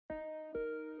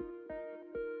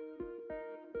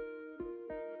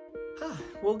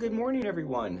Well, good morning,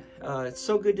 everyone. It's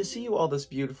so good to see you all this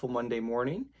beautiful Monday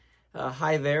morning.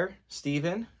 Hi there,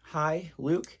 Stephen. Hi,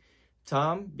 Luke,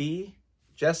 Tom, B,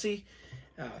 Jesse,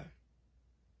 uh,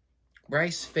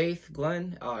 Bryce, Faith,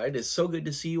 Glenn. It is so good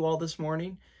to see you all this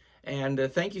morning. And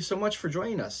thank you so much for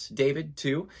joining us. David,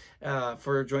 too,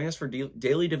 for joining us for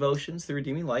daily devotions through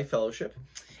Redeeming Life Fellowship.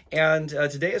 And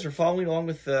today, as we're following along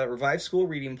with the Revive School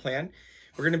reading plan,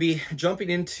 we're going to be jumping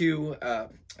into a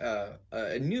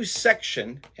new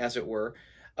section, as it were,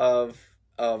 of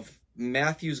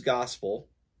Matthew's Gospel,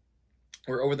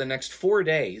 where over the next 4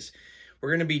 days, we're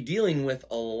going to be dealing with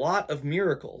a lot of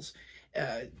miracles.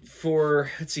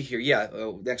 Let's see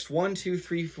here, next 1, 2,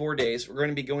 3, 4 days, we're going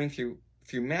to be going through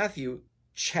Matthew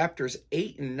chapters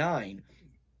 8 and 9,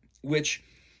 which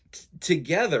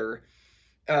together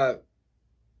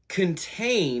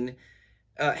contain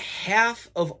half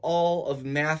of all of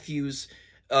Matthew's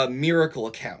miracle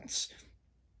accounts.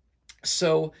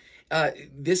 So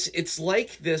it's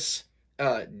like this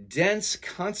dense,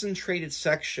 concentrated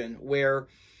section where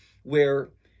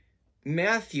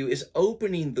Matthew is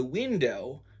opening the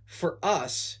window for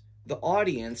us, the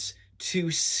audience,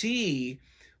 to see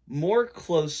more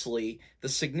closely the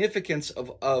significance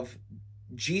of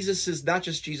Jesus's, not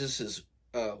just Jesus's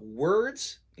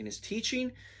words in his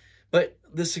teaching, but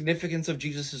the significance of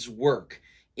Jesus's work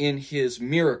in his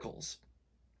miracles.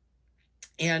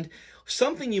 And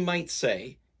something you might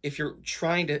say, if you're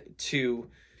trying to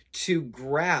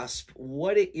grasp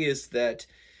what it is that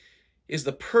is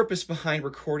the purpose behind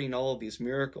recording all of these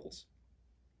miracles.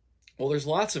 Well, there's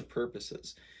lots of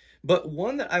purposes, but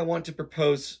one that I want to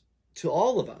propose to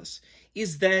all of us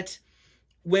is that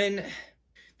when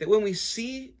we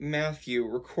see Matthew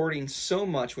recording so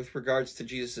much with regards to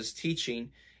Jesus's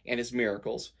teaching and his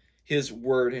miracles, his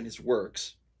word and his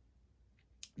works,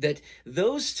 that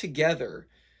those together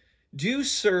do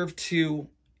serve to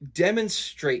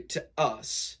demonstrate to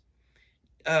us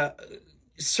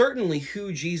certainly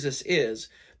who Jesus is,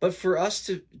 but for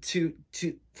us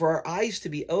for our eyes to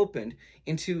be opened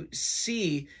and to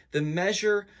see the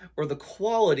measure or the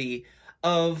quality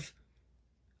of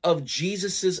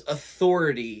Jesus's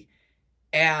authority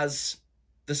as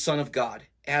the Son of God,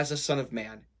 as a Son of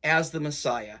Man, as the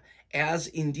Messiah, as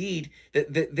indeed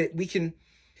that we can,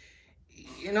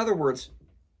 in other words,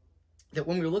 that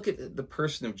when we look at the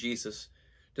person of Jesus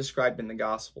described in the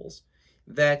Gospels,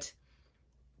 that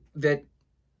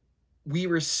we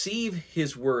receive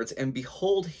his words and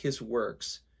behold his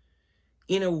works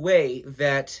in a way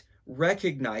that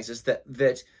recognizes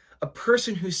that a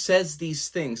person who says these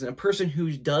things and a person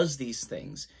who does these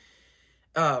things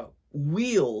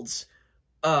wields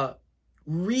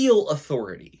real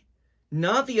authority,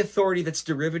 not the authority that's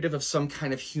derivative of some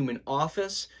kind of human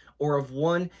office or of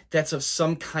one that's of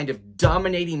some kind of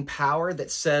dominating power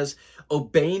that says,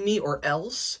 obey me or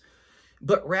else,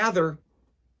 but rather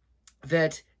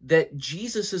that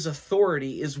Jesus's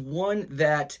authority is one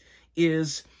that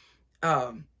is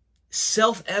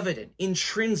self-evident,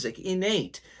 intrinsic,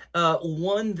 innate,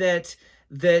 one that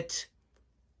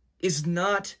is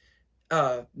not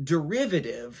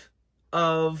derivative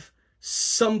of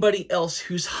somebody else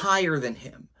who's higher than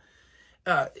him,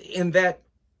 and that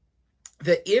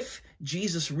if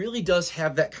Jesus really does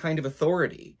have that kind of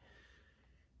authority,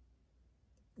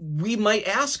 we might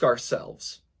ask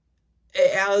ourselves,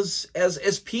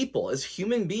 as people, as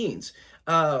human beings,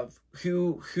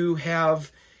 who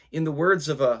have, in the words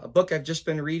of a book I've just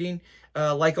been reading,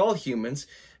 like all humans,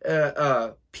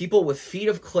 people with feet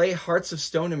of clay, hearts of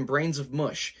stone, and brains of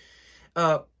mush.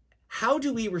 How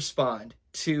do we respond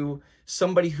to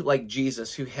somebody who, like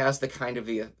Jesus, who has the kind of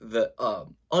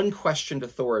the unquestioned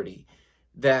authority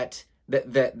that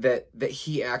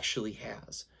he actually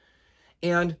has?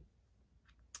 And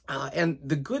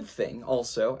the good thing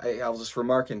also, I'll just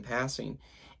remark in passing,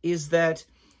 is that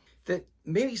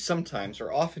maybe sometimes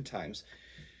or oftentimes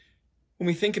when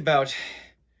we think about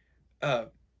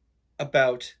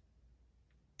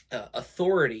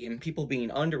authority and people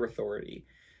being under authority,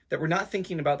 that we're not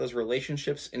thinking about those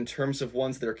relationships in terms of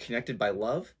ones that are connected by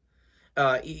love.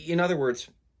 In other words,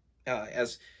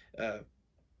 as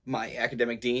my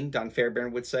academic dean, Don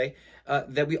Fairbairn, would say,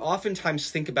 that we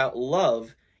oftentimes think about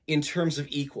love in terms of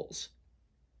equals.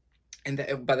 And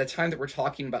that by the time that we're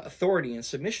talking about authority and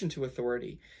submission to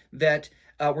authority, that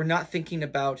we're not thinking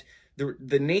about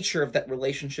the nature of that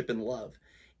relationship in love.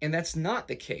 And that's not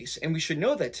the case. And we should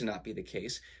know that to not be the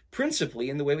case, principally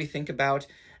in the way we think about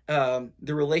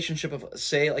the relationship of,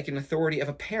 say, like an authority of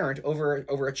a parent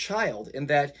over a child, and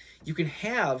that you can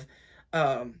have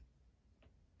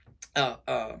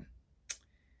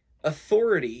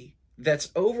authority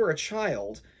that's over a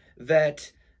child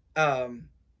that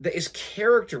that is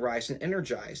characterized and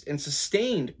energized and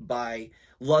sustained by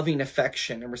loving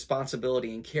affection and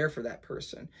responsibility and care for that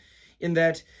person. In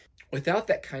that, without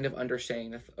that kind of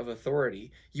understanding of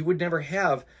authority, you would never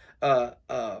have a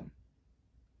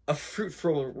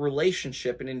fruitful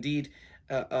relationship, and indeed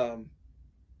the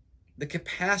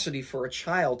capacity for a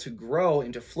child to grow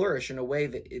and to flourish in a way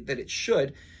that it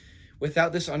should,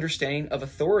 without this understanding of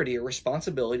authority or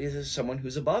responsibility as someone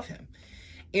who's above him.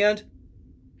 And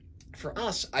for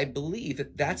us, I believe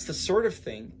that that's the sort of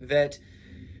thing that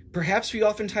perhaps we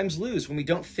oftentimes lose when we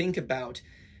don't think about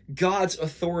God's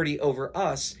authority over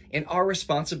us and our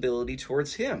responsibility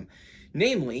towards him.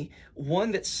 Namely,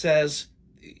 one that says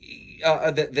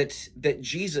that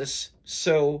Jesus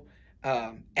so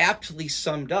aptly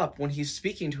summed up when he's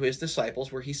speaking to his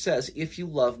disciples, where he says, "If you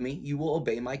love me, you will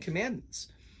obey my commandments."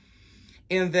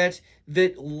 And that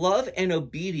love and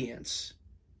obedience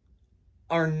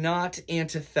are not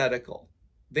antithetical.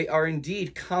 They are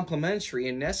indeed complementary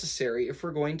and necessary if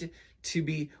we're going to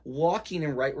be walking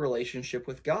in right relationship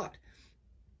with God.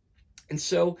 And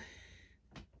so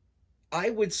I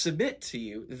would submit to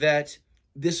you that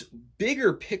this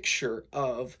bigger picture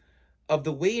of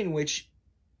the way in which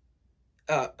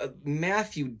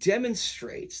Matthew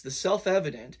demonstrates the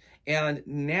self-evident and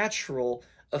natural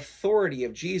authority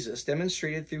of Jesus,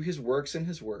 demonstrated through his works and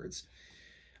his words,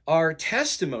 are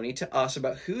testimony to us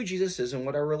about who Jesus is and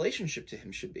what our relationship to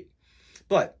him should be.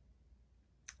 But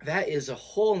that is a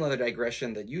whole nother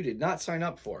digression that you did not sign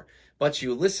up for, but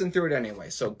you listened through it anyway.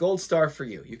 So gold star for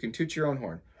you. You can toot your own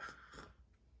horn.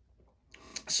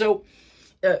 So,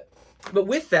 but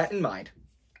with that in mind,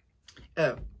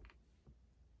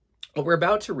 what we're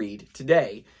about to read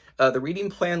today, the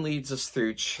reading plan leads us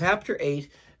through chapter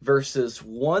 8, verses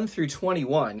 1 through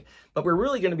 21, but we're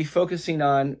really going to be focusing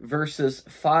on verses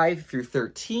 5 through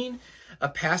 13, a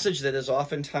passage that is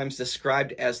oftentimes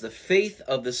described as the faith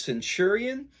of the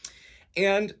centurion.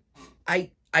 And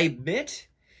I admit,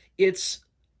 it's,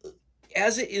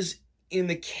 as it is in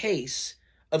the case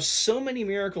of so many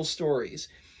miracle stories,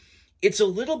 it's a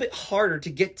little bit harder to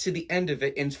get to the end of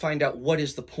it and find out what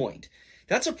is the point.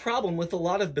 That's a problem with a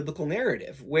lot of biblical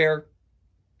narrative, where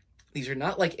these are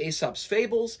not like Aesop's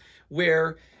fables,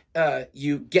 where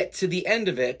you get to the end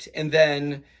of it and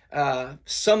then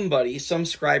some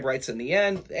scribe writes in the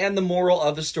end, and the moral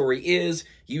of the story is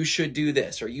you should do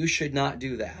this or you should not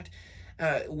do that.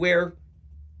 Where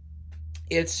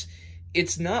it's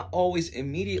not always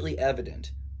immediately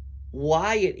evident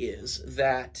why it is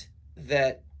that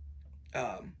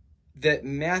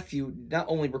Matthew not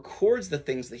only records the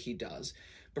things that he does,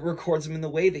 but records them in the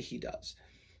way that he does.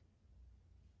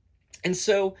 And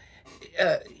so,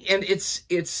 and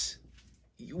it's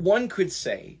one could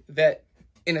say that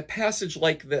in a passage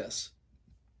like this,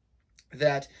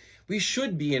 that we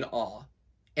should be in awe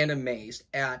and amazed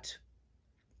at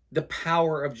the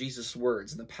power of Jesus'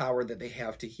 words and the power that they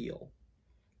have to heal.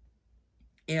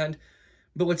 But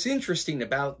what's interesting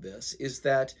about this is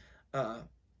that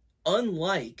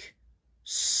unlike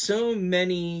so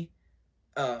many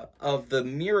of the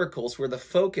miracles where the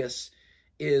focus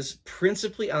is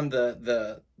principally on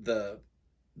the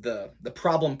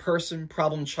problem person,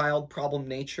 problem child, problem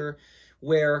nature,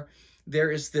 where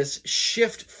there is this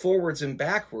shift forwards and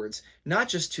backwards, not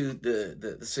just to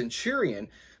the centurion,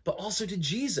 but also to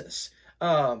Jesus,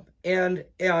 and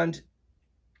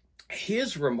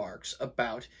his remarks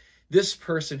about this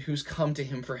person who's come to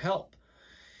him for help.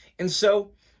 And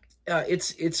so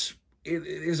it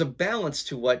is a balance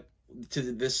to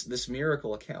this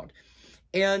miracle account.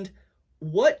 And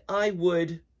what I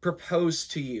would propose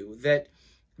to you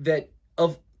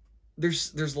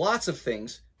there's lots of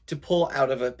things to pull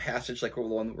out of a passage like the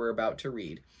one that we're about to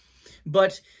read,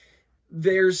 but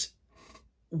there's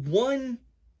one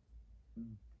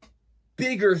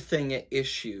bigger thing at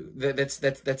issue that's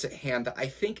at hand that I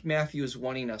think Matthew is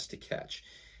wanting us to catch.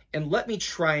 And let me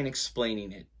try and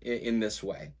explaining it in this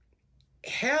way.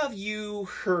 Have you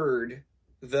heard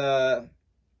the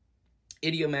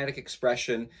idiomatic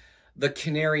expression, the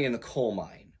canary in the coal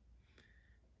mine?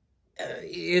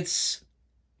 It's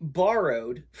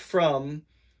borrowed from,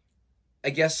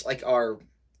 I guess, like our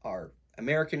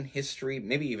American history,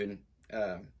 maybe even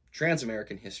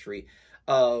trans-American history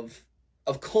of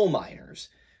coal miners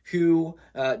who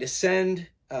descend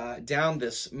down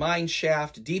this mine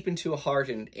shaft deep into a heart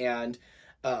and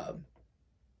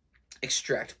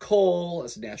extract coal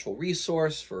as a natural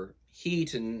resource for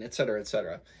heat and et cetera, et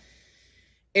cetera.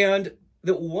 And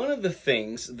that one of the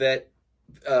things that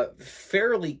I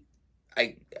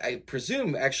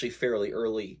presume actually fairly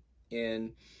early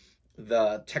in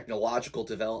the technological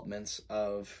developments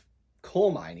of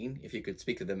coal mining, if you could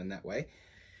speak of them in that way,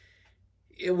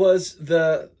 it was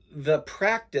the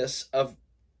practice of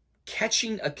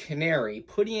catching a canary,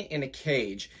 putting it in a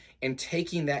cage, and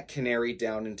taking that canary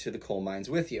down into the coal mines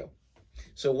with you.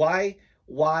 So why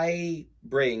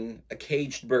bring a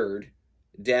caged bird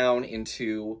down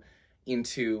into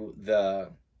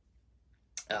the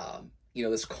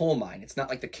this coal mine? It's not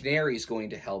like the canary is going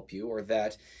to help you, or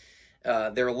that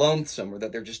they're lonesome, or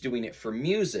that they're just doing it for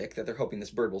music, that they're hoping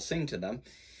this bird will sing to them,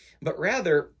 but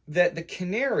rather that the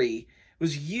canary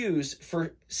was used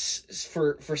for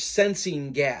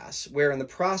sensing gas, where in the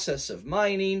process of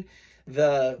mining,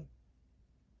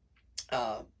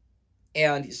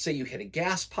 and say you hit a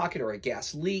gas pocket or a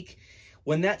gas leak,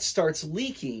 when that starts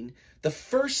leaking, the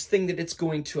first thing that it's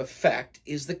going to affect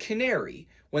is the canary,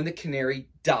 when the canary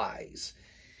dies.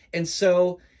 And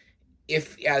so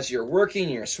if, as you're working,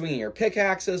 you're swinging your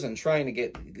pickaxes and trying to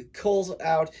get coals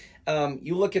out,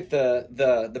 you look at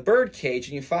the bird cage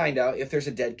and you find out if there's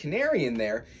a dead canary in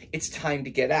there, it's time to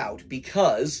get out,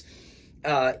 because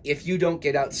if you don't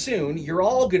get out soon, you're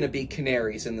all going to be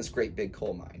canaries in this great big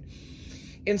coal mine.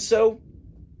 And so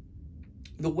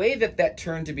the way that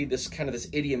turned to be this kind of this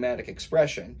idiomatic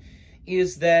expression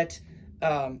is that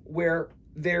where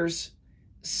there's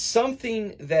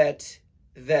something that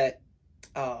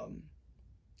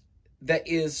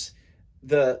is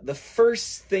the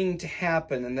first thing to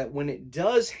happen, and that when it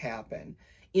does happen,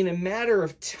 in a matter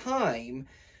of time,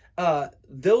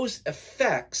 those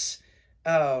effects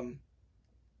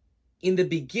in the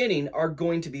beginning are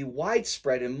going to be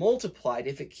widespread and multiplied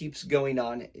if it keeps going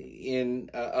on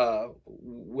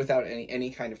without any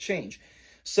kind of change.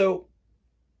 So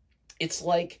it's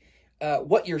like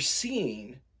what you're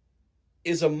seeing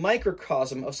is a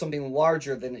microcosm of something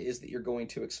larger than it is that you're going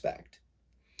to expect.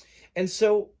 And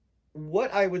so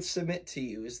what I would submit to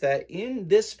you is that in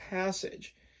this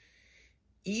passage,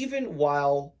 even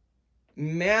while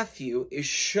Matthew is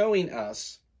showing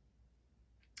us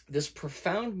this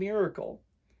profound miracle,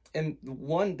 and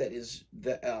one that is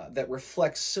that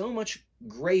reflects so much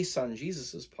grace on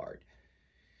Jesus's part,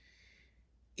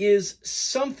 is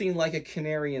something like a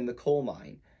canary in the coal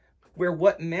mine, where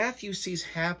what Matthew sees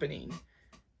happening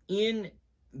in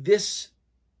this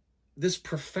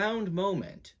profound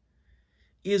moment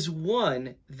is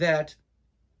one that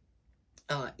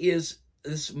is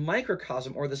this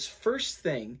microcosm, or this first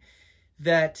thing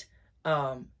that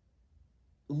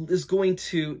is going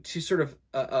to sort of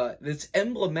that's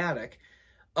emblematic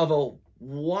of a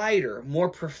wider, more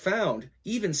profound,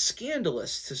 even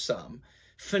scandalous to some,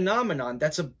 phenomenon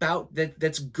that's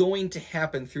going to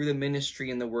happen through the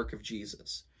ministry and the work of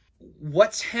Jesus.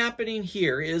 What's happening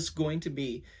here is going to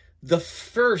be the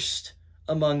first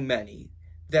among many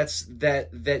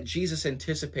that Jesus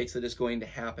anticipates that is going to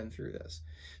happen through this.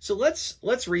 So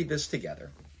let's read this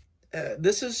together.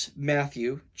 This is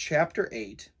Matthew chapter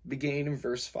 8, beginning in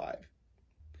verse 5.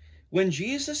 When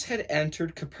Jesus had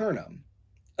entered Capernaum,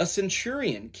 a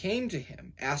centurion came to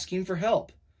him, asking for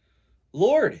help.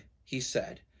 "Lord," he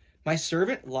said, "my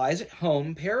servant lies at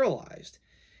home paralyzed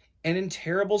and in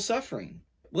terrible suffering."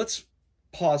 Let's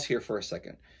pause here for a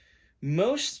second.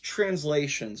 Most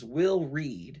translations will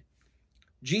read,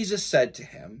 "Jesus said to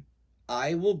him,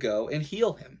 I will go and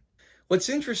heal him." What's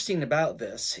interesting about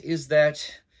this is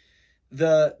that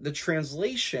the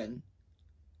translation,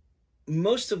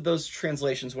 most of those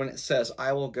translations, when it says,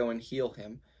 "I will go and heal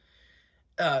him,"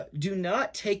 do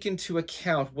not take into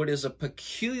account what is a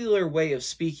peculiar way of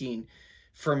speaking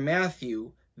for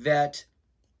Matthew, that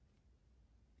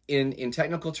in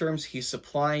technical terms, he's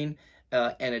supplying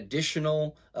an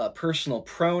additional personal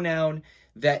pronoun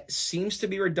that seems to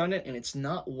be redundant, and it's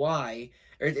not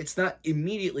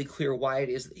immediately clear why it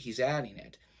is that he's adding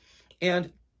it.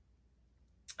 And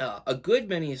a good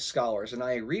many scholars, and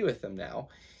I agree with them now,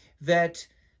 that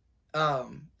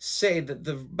say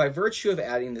that by virtue of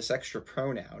adding this extra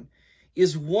pronoun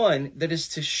is one that is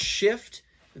to shift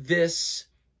this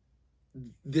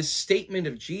statement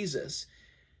of Jesus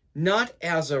not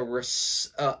as a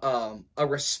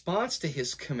response to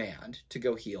his command to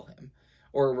go heal him,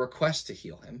 or a request to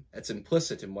heal him. That's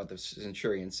implicit in what the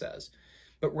centurion says.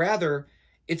 But rather,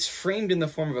 it's framed in the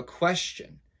form of a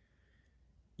question.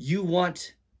 You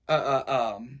want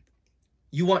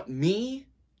me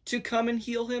to come and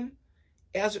heal him,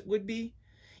 as it would be?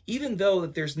 Even though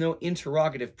that there's no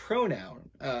interrogative pronoun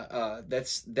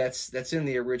that's in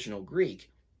the original Greek,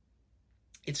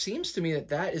 it seems to me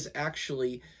that is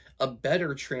actually a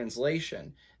better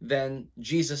translation than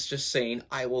Jesus just saying,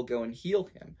 "I will go and heal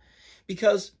him."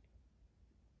 Because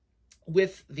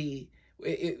if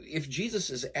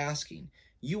Jesus is asking,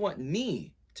 "You want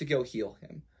me to go heal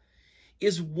him,"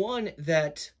 is one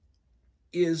that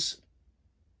is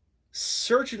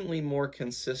certainly more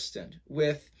consistent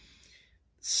with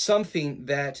something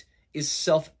that is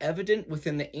self-evident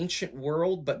within the ancient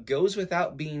world but goes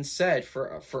without being said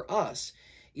for us,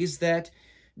 is that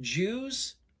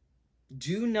Jews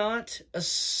do not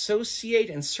associate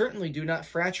and certainly do not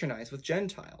fraternize with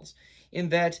Gentiles, in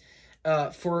that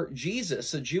for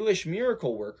Jesus, a Jewish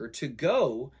miracle worker, to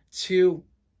go to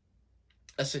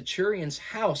a centurion's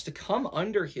house, to come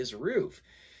under his roof,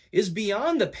 is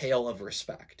beyond the pale of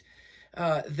respect.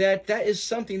 That is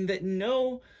something that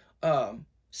no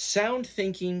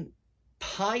sound-thinking,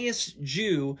 pious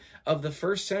Jew of the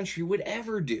first century would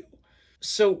ever do.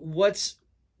 So what's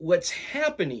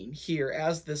happening here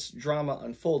as this drama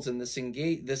unfolds and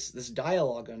this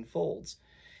dialogue unfolds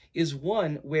is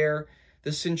one where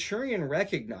the centurion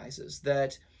recognizes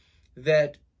that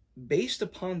based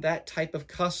upon that type of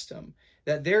custom,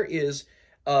 that there is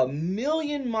a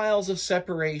million miles of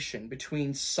separation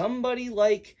between somebody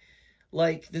like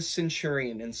this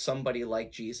centurion and somebody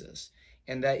like Jesus,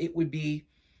 and that it would be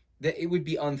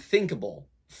unthinkable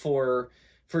for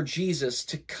Jesus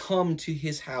to come to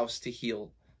his house to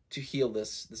heal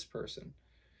this person,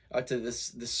 to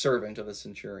this servant of the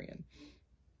centurion.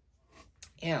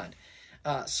 And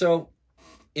so,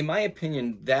 in my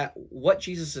opinion, that what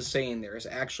Jesus is saying there is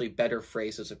actually better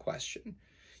phrased as a question.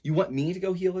 You want me to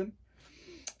go heal him?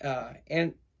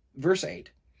 And verse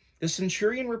 8, the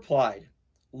centurion replied,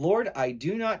 Lord, I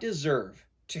do not deserve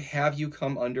to have you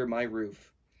come under my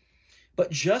roof,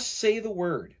 but just say the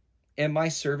word, and my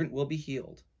servant will be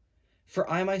healed. For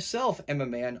I myself am a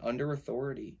man under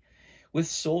authority, with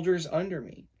soldiers under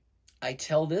me. I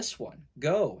tell this one,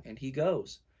 go, and he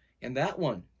goes, and that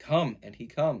one, come, and he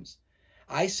comes.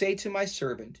 I say to my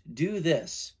servant, do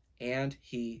this, and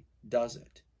he does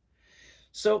it.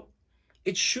 So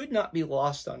it should not be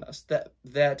lost on us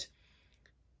that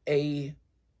a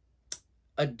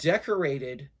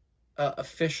decorated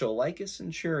official like a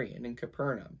centurion in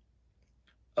Capernaum,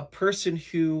 a person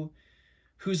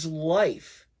whose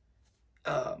life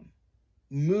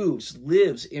moves,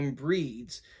 lives, and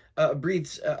breathes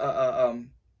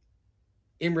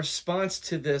in response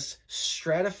to this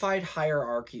stratified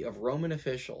hierarchy of Roman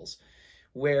officials,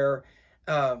 where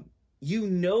you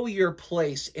know your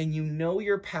place and you know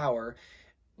your power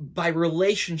by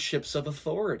relationships of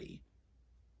authority,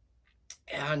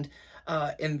 and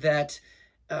that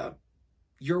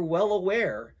you're well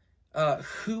aware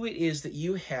who it is that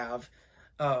you have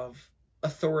of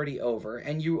authority over,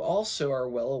 and you also are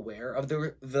well aware of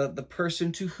the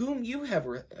person to whom you have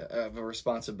a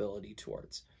responsibility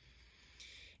towards.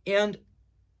 And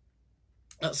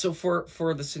so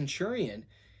for the centurion,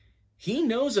 he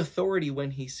knows authority when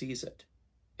he sees it,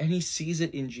 and he sees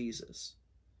it in Jesus.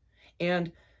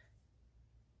 And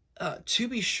to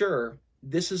be sure,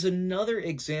 this is another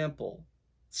example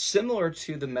similar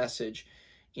to the message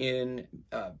in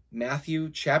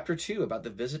Matthew chapter 2 about the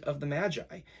visit of the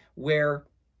Magi, where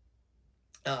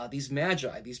these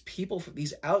Magi, these people,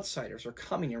 these outsiders are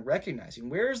coming and recognizing,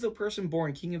 where is the person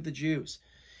born King of the Jews?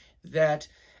 That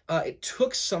it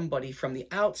took somebody from the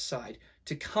outside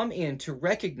to come in to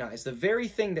recognize the very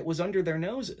thing that was under their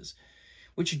noses,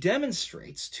 which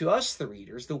demonstrates to us, the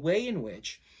readers, the way in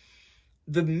which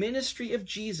the ministry of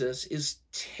Jesus is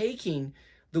taking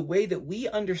the way that we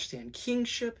understand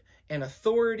kingship and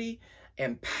authority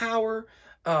and power,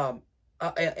 and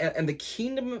the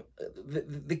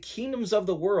kingdoms of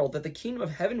the world, that the kingdom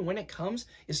of heaven, when it comes,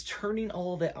 is turning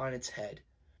all of that on its head.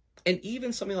 And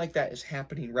even something like that is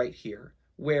happening right here,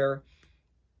 where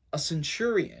a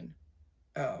centurion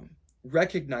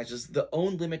recognizes the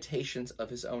own limitations of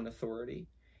his own authority,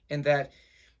 and that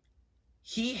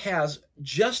he has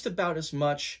just about as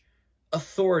much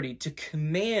authority to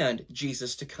command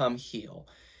Jesus to come heal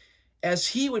as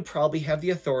he would probably have the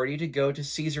authority to go to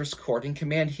Caesar's court and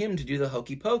command him to do the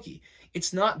hokey pokey.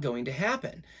 It's not going to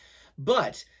happen.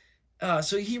 But,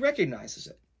 so he recognizes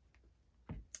it.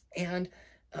 And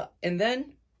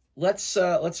then let's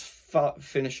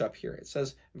finish up here. It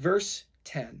says, verse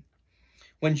 10,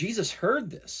 when Jesus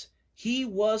heard this, he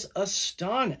was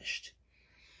astonished.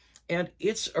 And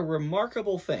it's a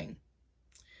remarkable thing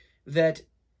that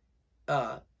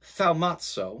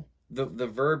thaumazo, the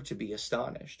verb to be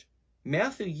astonished,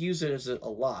 Matthew uses it a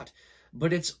lot,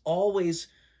 but it's always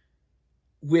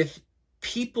with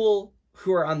people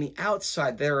who are on the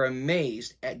outside. They're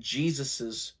amazed at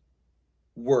Jesus's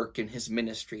work and his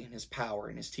ministry and his power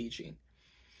and his teaching.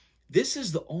 This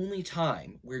is the only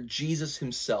time where Jesus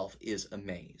himself is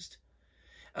amazed.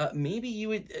 Maybe you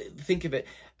would think of it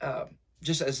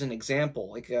just as an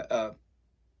example, like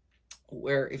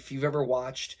where if you've ever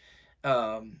watched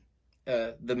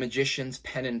the magicians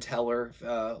Penn and Teller,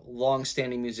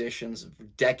 long-standing musicians,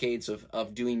 decades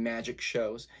of doing magic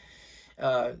shows.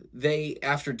 They,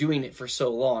 after doing it for so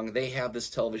long, they have this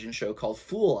television show called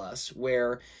Fool Us,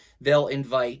 where they'll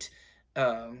invite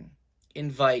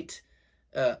invite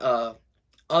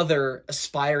other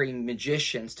aspiring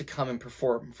magicians to come and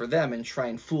perform for them and try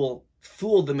and fool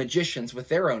the magicians with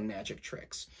their own magic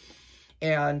tricks.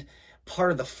 And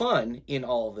part of the fun in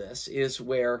all of this is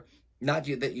where not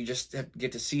that you just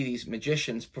get to see these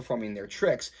magicians performing their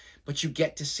tricks, but you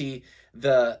get to see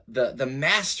the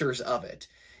masters of it.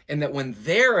 And that when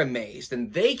they're amazed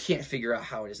and they can't figure out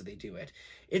how it is that they do it,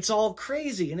 it's all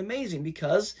crazy and amazing,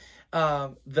 because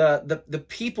the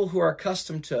people who are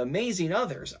accustomed to amazing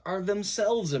others are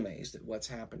themselves amazed at what's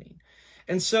happening.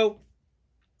 And so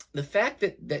the fact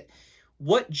that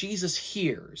what Jesus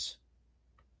hears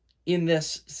in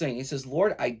this thing, he says,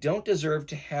 Lord, I don't deserve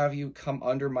to have you come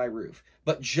under my roof,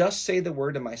 but just say the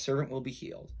word and my servant will be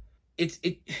healed.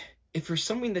 If there's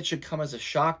something that should come as a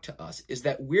shock to us, is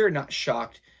that we're not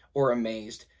shocked or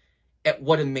amazed at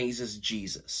what amazes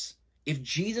Jesus. If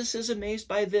Jesus is amazed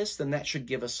by this, then that should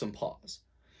give us some pause.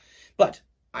 But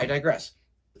I digress.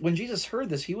 When Jesus heard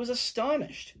this, he was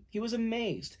astonished. He was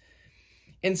amazed,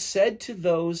 and said to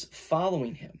those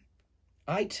following him,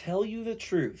 I tell you the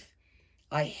truth,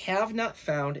 I have not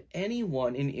found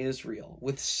anyone in Israel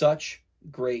with such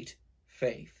great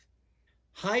faith.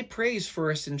 High praise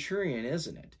for a centurion,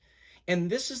 isn't it? And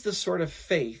this is the sort of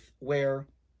faith where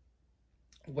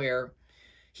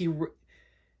he,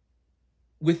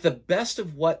 with the best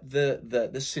of what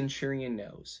the centurion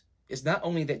knows, is not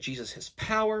only that Jesus has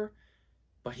power,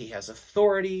 but he has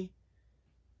authority,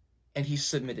 and he's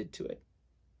submitted to it.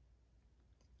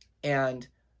 And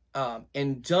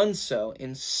done so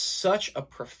in such a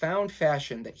profound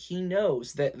fashion that he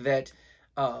knows that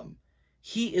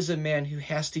he is a man who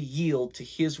has to yield to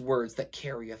his words that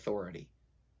carry authority.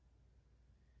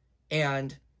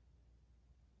 And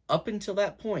up until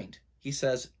that point, he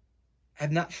says, I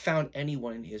have not found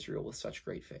anyone in Israel with such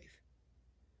great faith.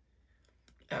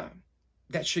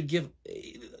 That should give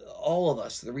all of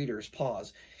us, the readers,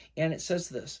 pause. And it says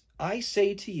this, I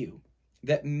say to you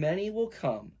that many will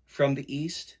come from the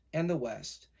east and the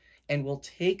west and will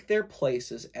take their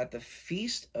places at the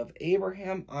feast of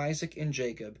Abraham, Isaac, and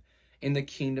Jacob in the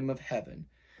kingdom of heaven,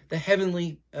 the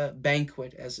heavenly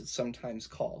banquet, as it's sometimes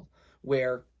called,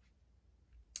 where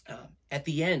at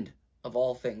the end of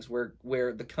all things, where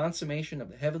the consummation of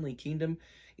the heavenly kingdom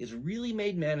is really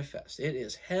made manifest. It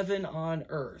is heaven on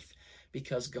earth,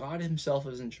 because God himself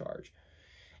is in charge.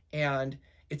 And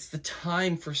it's the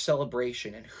time for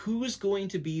celebration. And who's going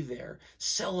to be there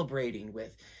celebrating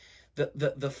with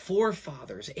the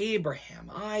forefathers,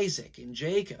 Abraham, Isaac, and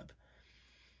Jacob?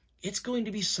 It's going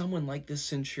to be someone like this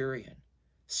centurion.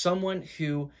 Someone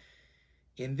who,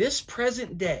 in this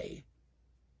present day,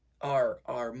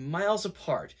 are miles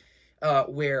apart,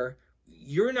 where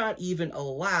you're not even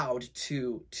allowed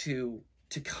to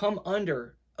come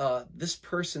under this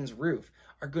person's roof,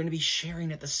 are going to be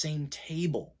sharing at the same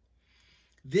table.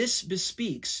 This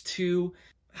bespeaks to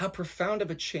how profound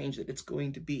of a change that it's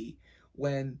going to be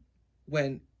when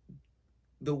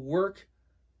the work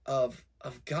of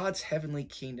God's heavenly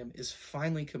kingdom is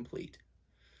finally complete.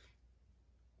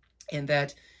 And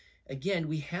that, again,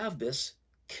 we have this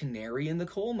canary in the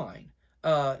coal mine,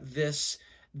 this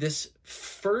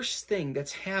first thing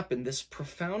that's happened, this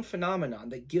profound phenomenon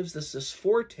that gives us this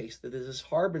foretaste, that is this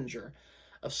harbinger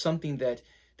of something that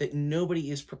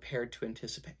nobody is prepared to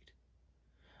anticipate,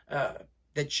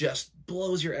 that just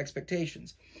blows your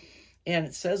expectations. And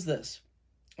it says this,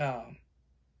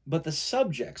 but the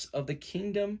subjects of the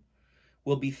kingdom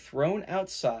will be thrown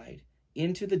outside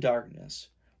into the darkness,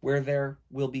 where there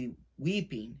will be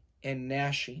weeping and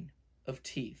gnashing of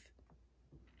teeth.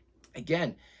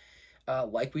 Again,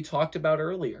 like we talked about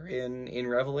earlier in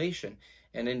Revelation,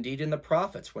 and indeed in the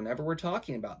prophets, whenever we're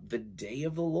talking about the day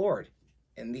of the Lord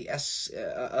and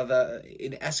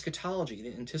in eschatology,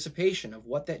 the anticipation of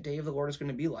what that day of the Lord is going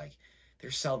to be like,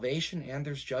 there's salvation and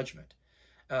there's judgment.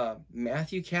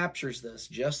 Matthew captures this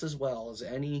just as well as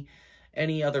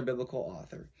any other biblical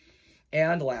author.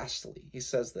 And lastly, he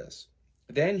says this,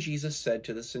 then Jesus said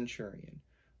to the centurion,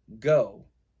 go,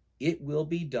 it will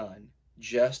be done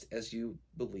just as you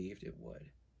believed it would.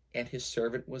 And his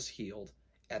servant was healed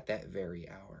at that very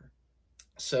hour.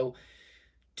 So,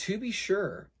 to be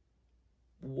sure,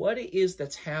 what it is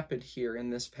that's happened here in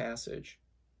this passage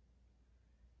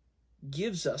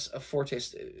gives us a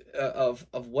foretaste of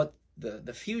what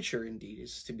the future indeed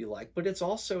is to be like, but it's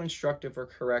also instructive or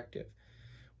corrective,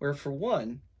 where for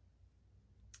one,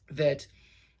 that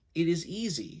it is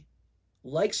easy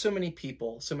like so many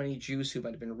people, so many Jews who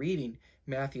might have been reading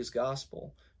Matthew's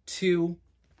gospel, to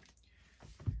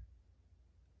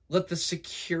let the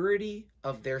security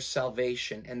of their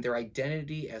salvation and their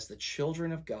identity as the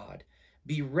children of God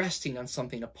be resting on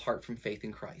something apart from faith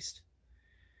in Christ.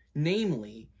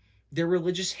 Namely, their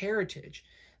religious heritage,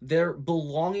 their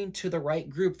belonging to the right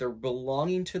group, their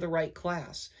belonging to the right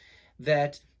class,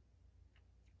 that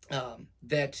they're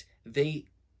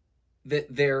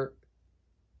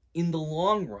in the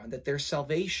long run, that their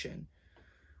salvation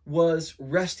was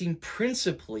resting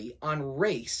principally on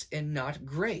race and not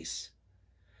grace.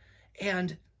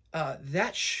 And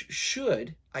that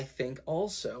should, I think,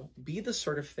 also be the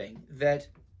sort of thing that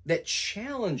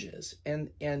challenges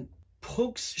and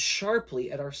pokes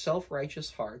sharply at our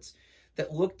self-righteous hearts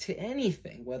that look to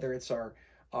anything, whether it's our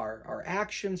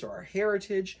actions or our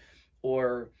heritage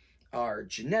or our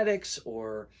genetics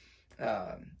or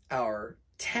our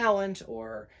talent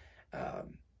or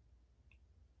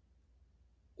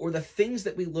the things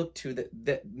that we look to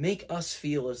that make us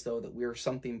feel as though that we're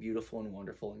something beautiful and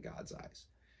wonderful in God's eyes.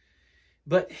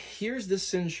 But here's the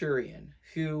centurion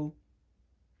who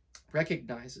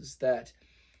recognizes that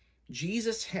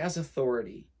Jesus has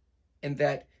authority and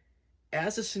that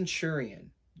as a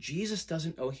centurion, Jesus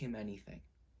doesn't owe him anything.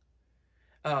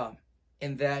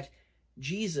 And that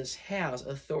Jesus has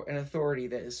an authority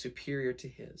that is superior to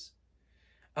his.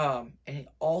 And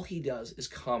all he does is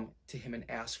come to him and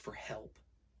ask for help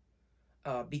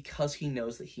because he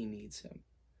knows that he needs him.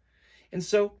 And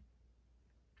so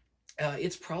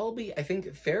it's probably, I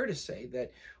think, fair to say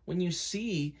that when you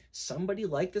see somebody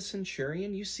like the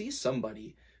centurion, you see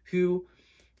somebody who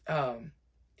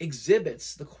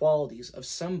exhibits the qualities of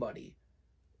somebody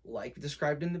like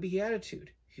described in the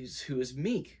Beatitude, who is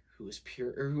meek, who is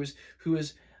pure, or who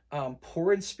is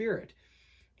poor in spirit,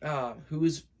 who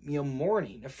is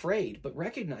mourning, afraid, but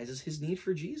recognizes his need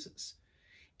for Jesus.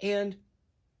 And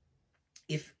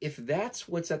if that's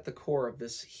what's at the core of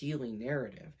this healing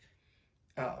narrative,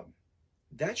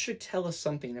 that should tell us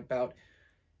something about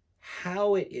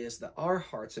how it is that our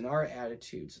hearts and our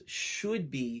attitudes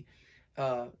should be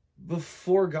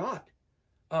before God.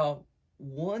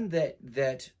 One that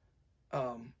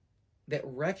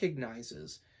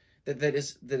recognizes that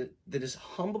is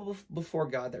humble before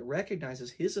God, that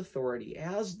recognizes his authority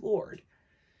as Lord,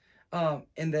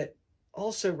 and that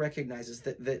also recognizes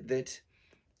that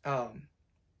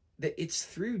it's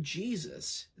through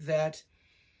Jesus that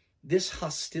this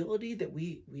hostility that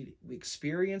we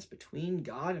experience between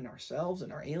God and ourselves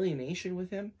and our alienation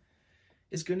with him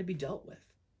is going to be dealt with.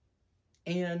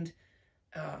 And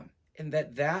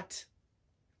that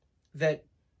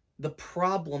the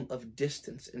problem of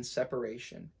distance and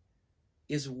separation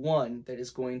is one that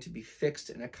is going to be fixed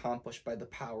and accomplished by the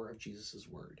power of Jesus'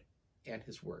 word and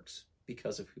his works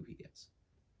because of who he is.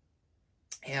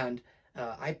 And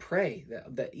I pray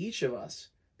that each of us,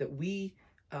 that we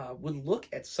would look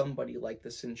at somebody like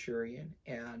the centurion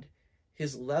and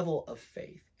his level of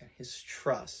faith and his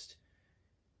trust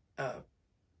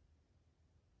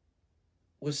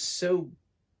was so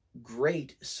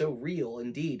great, so real,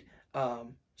 indeed,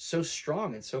 so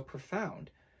strong and so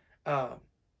profound,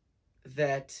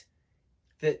 that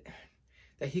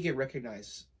he could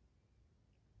recognize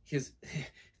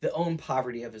the own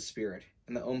poverty of his spirit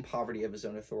and the own poverty of his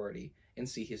own authority and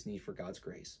see his need for God's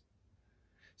grace.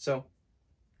 So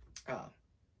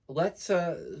let's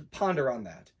ponder on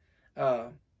that.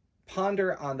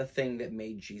 Ponder on the thing that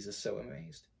made Jesus so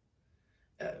amazed.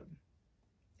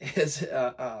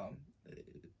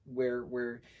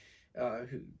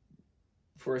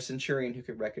 For a centurion who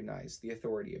could recognize the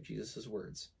authority of Jesus'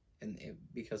 words and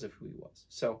because of who he was.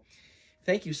 So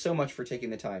thank you so much for taking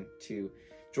the time to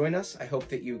join us. I hope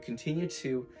that you continue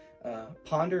to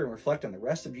ponder and reflect on the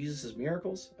rest of Jesus'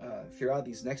 miracles throughout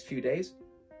these next few days.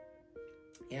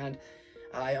 And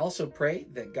I also pray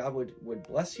that God would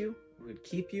bless you, would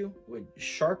keep you, would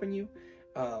sharpen you,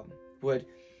 would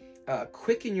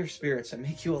quicken your spirits and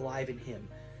make you alive in him,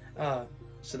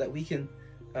 so that we can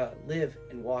live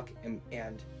and walk and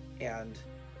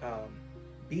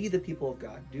be the people of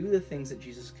God, do the things that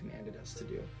Jesus commanded us to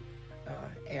do,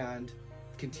 and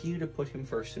continue to put him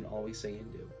first in all we say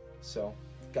and do. So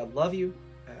God love you,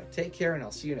 take care, and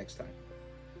I'll see you next time.